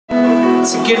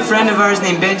It's a good friend of ours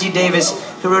named Benji Davis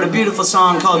who wrote a beautiful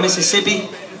song called Mississippi.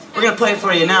 We're going to play it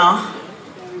for you now,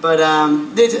 but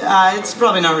it's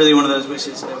probably not really one of those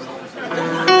wishes.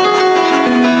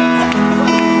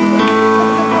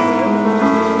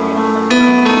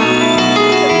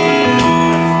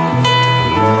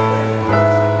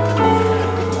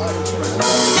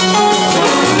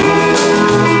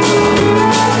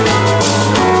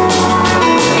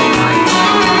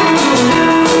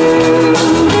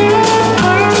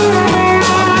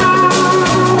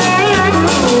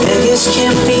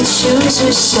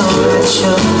 Choosers, so I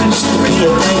chose to be a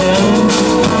beggar.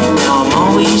 Now I'm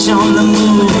always on the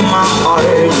move, my heart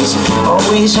is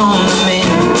always on the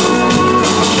mend.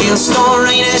 Hailstorm,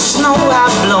 rain and snow, I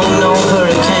blow no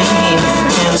hurricane.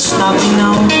 Can't stop me,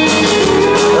 no.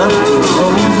 Up and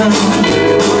over,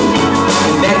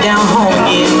 and back down home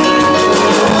again.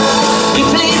 We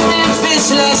played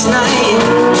Memphis last night,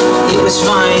 it was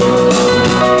fine.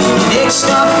 Next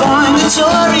stop on the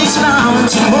Tories bound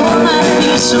to hold my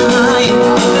peace of mind.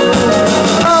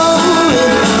 Oh,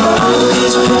 it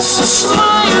always puts a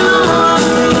smile on my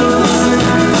face.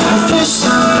 The first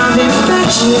time I've been back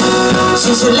here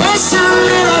since the last time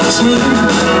that I came.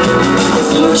 I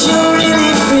think you're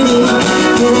really pretty,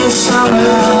 and that's all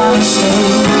I say.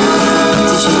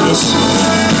 Did you miss me?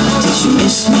 Did you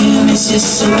miss me,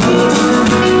 Mississippi?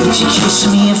 Would you kiss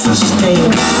me if I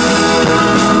stayed?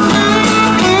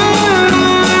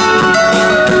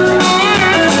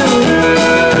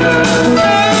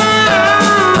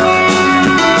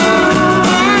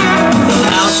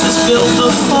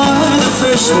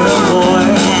 World War,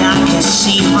 and I can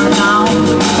see her now,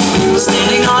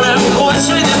 standing on her porch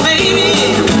with a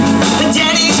baby. But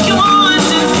Daddy's gone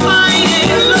to find it.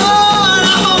 Lord,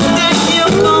 I hope that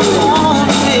he'll come home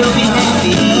and they'll be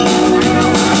happy.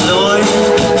 Lord,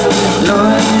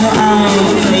 Lord, I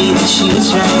pray that she was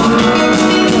right.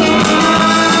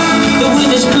 The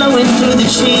wind is blowing through the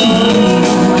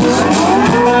trees.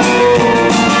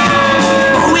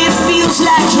 Oh, it feels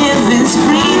like heaven's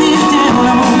breathing down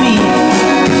on me.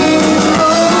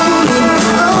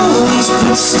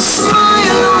 Puts a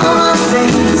smile on my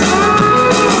face.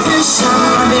 First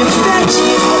time I've been back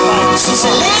here since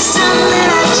the last time that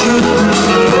I came.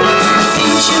 I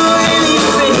think you're really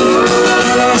pretty,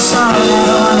 and that's all I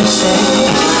wanna say.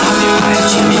 Did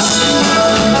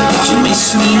you miss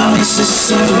me on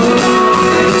Mississippi?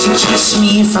 Would you kiss me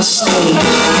if I stay?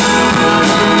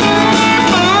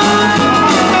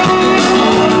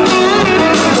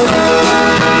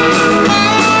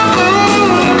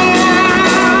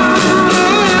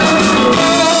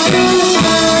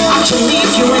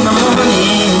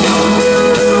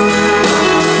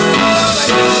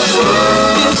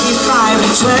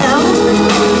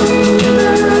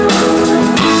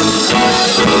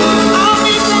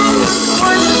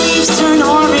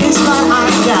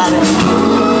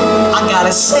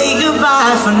 Say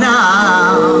goodbye for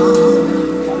now.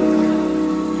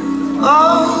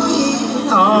 Oh,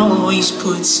 it always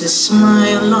puts a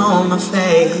smile on my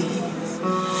face.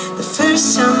 The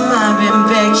first time I've been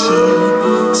back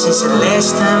here since the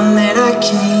last time that I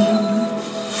came.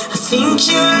 I think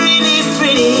you're really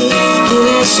pretty, and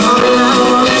that's all I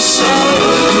wanna say.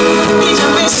 Did you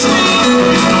miss me?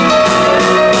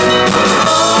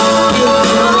 Oh, it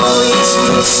always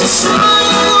puts a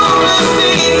smile on my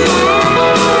face.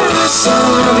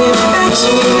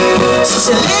 Since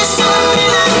the last time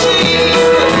that I came,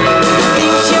 I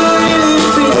think you're really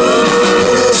pretty,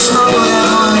 that's all I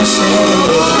wanna say.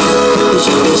 Did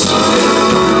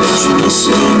you miss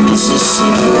me,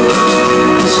 Mississippi?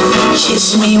 Kiss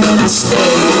me when I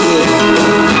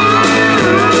stay.